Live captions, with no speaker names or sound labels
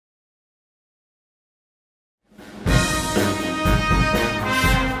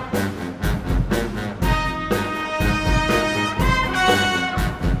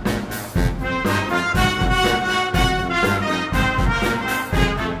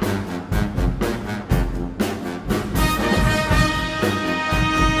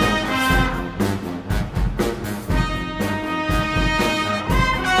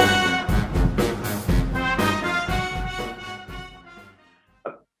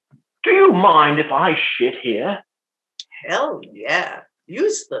you mind if I shit here? Hell yeah.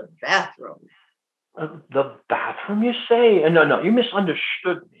 Use the bathroom. The bathroom, you say? No, you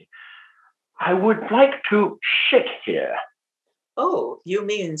misunderstood me. I would like to shit here. Oh, you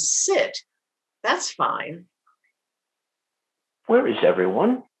mean sit. That's fine. Where is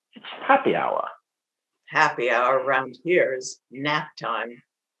everyone? It's happy hour. Happy hour around here is nap time.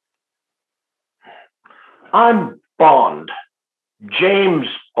 I'm Bond. James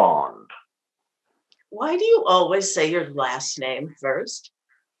Bond. Why do you always say your last name first?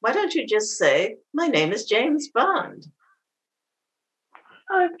 Why don't you just say, my name is James Bond?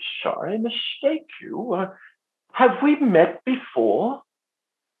 I'm sorry, I mistake you. Have we met before?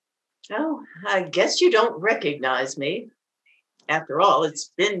 Oh, I guess you don't recognize me. After all,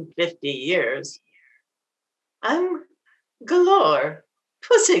 it's been 50 years. I'm Galore,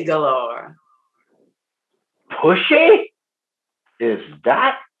 Pussy Galore. Pushy? Is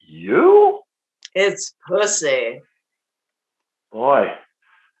that you? It's Pussy. Boy,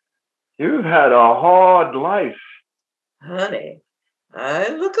 you've had a hard life. Honey, I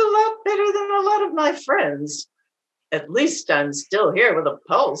look a lot better than a lot of my friends. At least I'm still here with a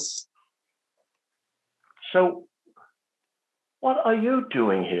pulse. So, what are you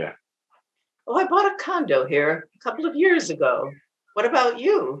doing here? Oh, I bought a condo here a couple of years ago. What about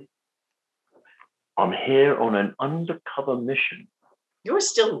you? I'm here on an undercover mission. You're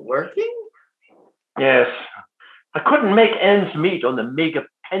still working? Yes, I couldn't make ends meet on the meager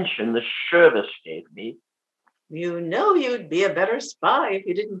pension the service gave me. You know you'd be a better spy if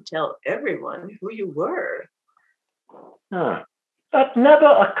you didn't tell everyone who you were. Huh. That never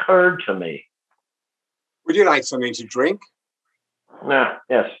occurred to me. Would you like something to drink?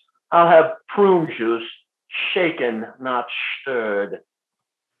 Yes, I'll have prune juice, shaken, not stirred.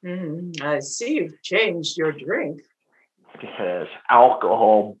 I see you've changed your drink. Yes,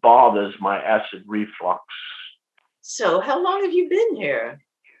 alcohol bothers my acid reflux. So how long have you been here?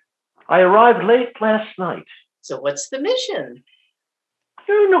 I arrived late last night. So what's the mission?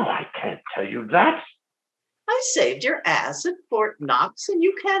 You know I can't tell you that. I saved your ass at Fort Knox and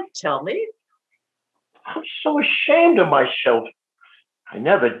you can't tell me? I'm so ashamed of myself. I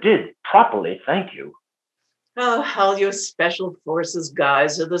never did properly thank you. Oh, all you special forces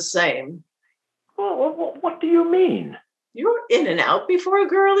guys are the same. Well, what do you mean? You're in and out before a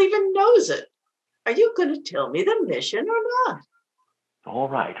girl even knows it. Are you going to tell me the mission or not? All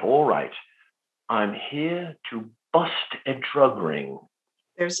right. I'm here to bust a drug ring.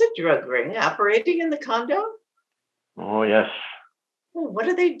 There's a drug ring operating in the condo? Oh, yes. Well, what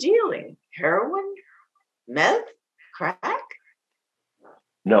are they dealing? Heroin? Meth? Crack?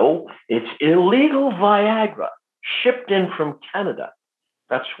 No, it's illegal Viagra, shipped in from Canada.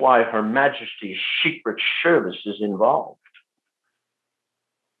 That's why Her Majesty's Secret Service is involved.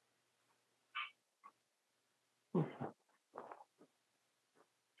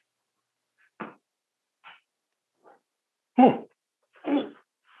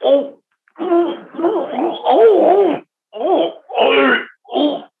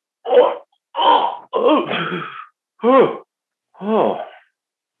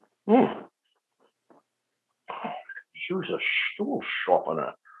 Use a stool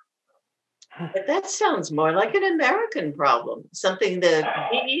sharpener. But that sounds more like an American problem, something the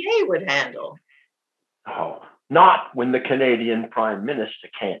DEA would handle. Oh, not when the Canadian Prime Minister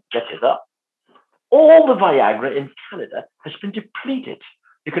can't get it up. All the Viagra in Canada has been depleted.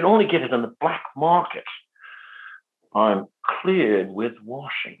 You can only get it on the black market. I'm cleared with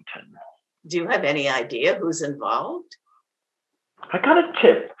Washington. Do you have any idea who's involved? I got a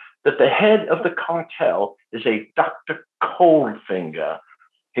tip that the head of the cartel is a Dr. Coldfinger.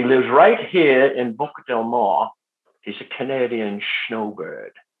 He lives right here in Boca del Mar. He's a Canadian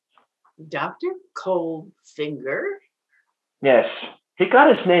snowbird. Dr. Coldfinger? Yes, he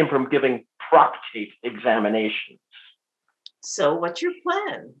got his name from giving prostate examinations. So what's your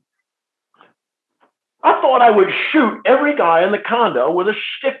plan? I thought I would shoot every guy in the condo with a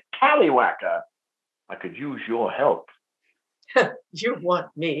stick tallywhacker. I could use your help. You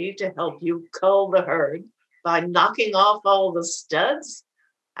want me to help you cull the herd by knocking off all the studs?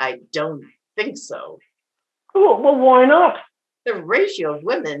 I don't think so. Well, why not? The ratio of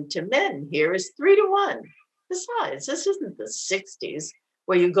women to men here is 3-to-1. Besides, this isn't the 60s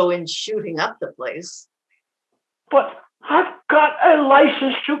where you go in shooting up the place. But I've got a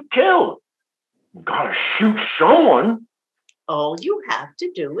license to kill. Gotta shoot someone. All you have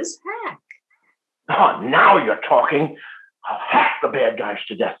to do is hack. Oh, now you're talking. I'll hack the bad guys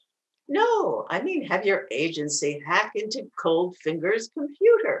to death. No, I mean have your agency hack into Coldfinger's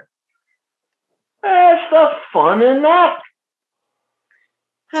computer. That's the fun in that.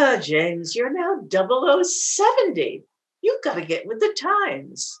 Ah, James, you're now 0070. You've got to get with the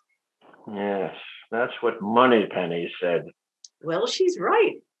times. Yes, that's what Moneypenny said. Well, she's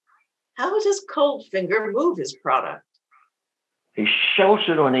right. How does Coldfinger move his product? He sells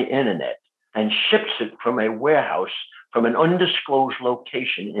it on the internet and ships it from a warehouse from an undisclosed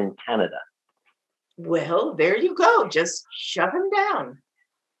location in Canada. Well, there you go. Just shut him down.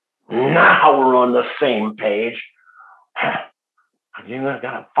 Now we're on the same page. You're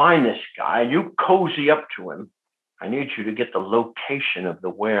gonna find this guy and you cozy up to him. I need you to get the location of the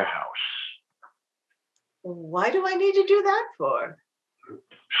warehouse. Why do I need to do that for?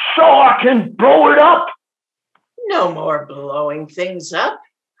 So I can blow it up. No more blowing things up.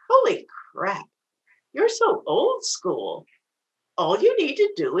 Holy crap. You're so old school. All you need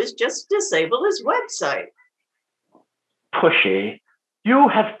to do is just disable his website. Pushy, you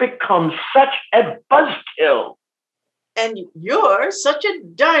have become such a buzzkill. And you're such a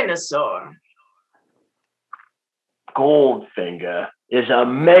dinosaur. Goldfinger is a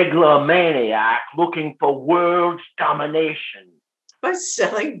megalomaniac looking for world domination. By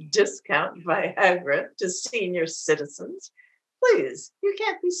selling discount Viagra to senior citizens. Please, you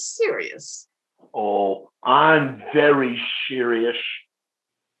can't be serious. Oh, I'm very serious.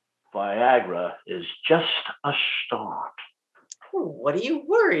 Viagra is just a start. What are you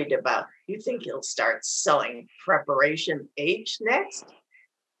worried about? You think he'll start selling Preparation H next?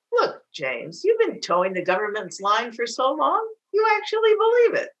 Look, James, you've been towing the government's line for so long, you actually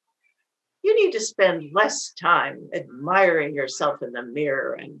believe it. You need to spend less time admiring yourself in the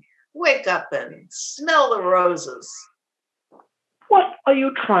mirror and wake up and smell the roses. What are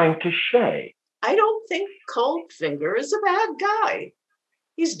you trying to say? I don't think Coldfinger is a bad guy.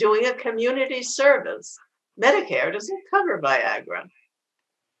 He's doing a community service. Medicare doesn't cover Viagra.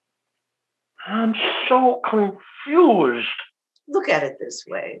 I'm so confused. Look at it this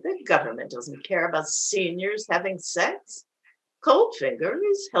way. The government doesn't care about seniors having sex. Coldfinger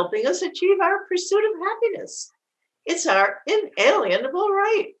is helping us achieve our pursuit of happiness. It's our inalienable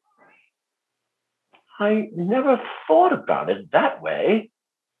right. I never thought about it that way.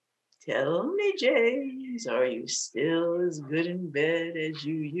 Tell me, James, are you still as good in bed as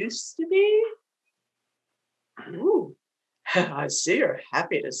you used to be? Ooh, I see you're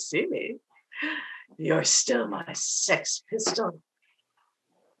happy to see me. You're still my sex pistol.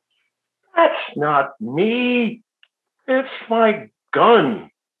 That's not me. It's my gun.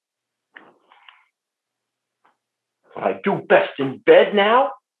 What I do best in bed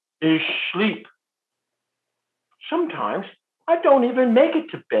now is sleep. Sometimes I don't even make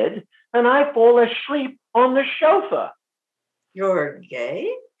it to bed and I fall asleep on the sofa. You're gay?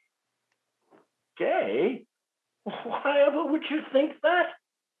 Gay? Why ever would you think that?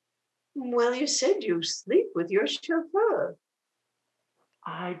 Well, you said you sleep with your chauffeur.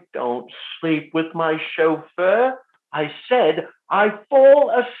 I don't sleep with my chauffeur. I said I fall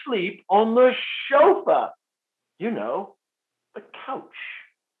asleep on the sofa. You know, the couch.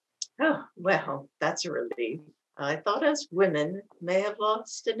 Oh, well, that's a relief. I thought us women may have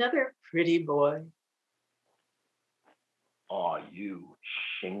lost another pretty boy. Are you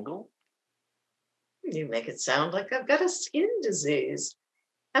single? You make it sound like I've got a skin disease.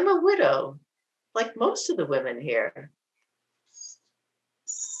 I'm a widow, like most of the women here.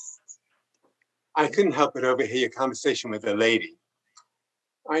 I couldn't help but overhear your conversation with the lady.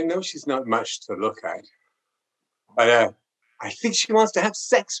 I know she's not much to look at, but I think she wants to have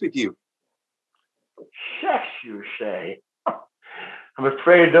sex with you. Sex, you say? I'm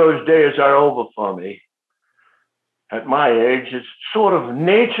afraid those days are over for me. At my age, it's sort of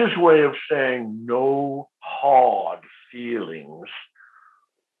nature's way of saying no hard feelings.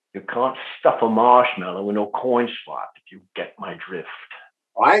 You can't stuff a marshmallow in a coin slot if you get my drift.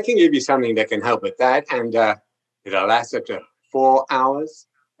 Well, I can give you something that can help with that, and it'll last up to 4 hours.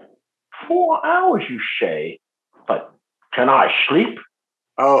 4 hours, you say? But can I sleep?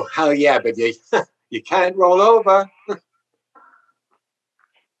 Oh, hell yeah, but you, you can't roll over.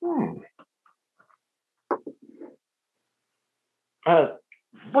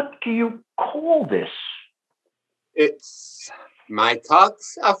 What do you call this? It's my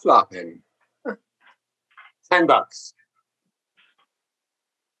cocks are flopping. $10.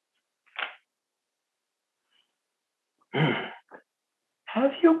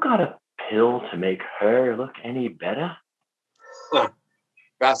 Have you got a pill to make her look any better?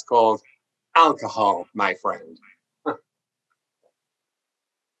 That's called alcohol, my friend.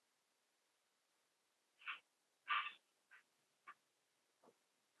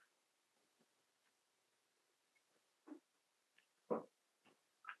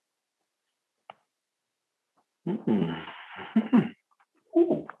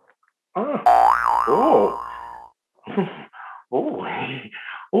 Ooh,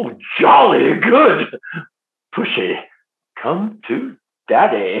 jolly good. Pushy, come to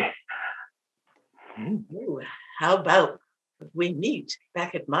daddy. Ooh, how about we meet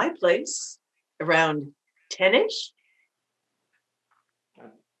back at my place around 10-ish?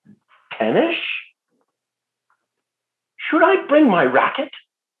 10-ish? Should I bring my racket?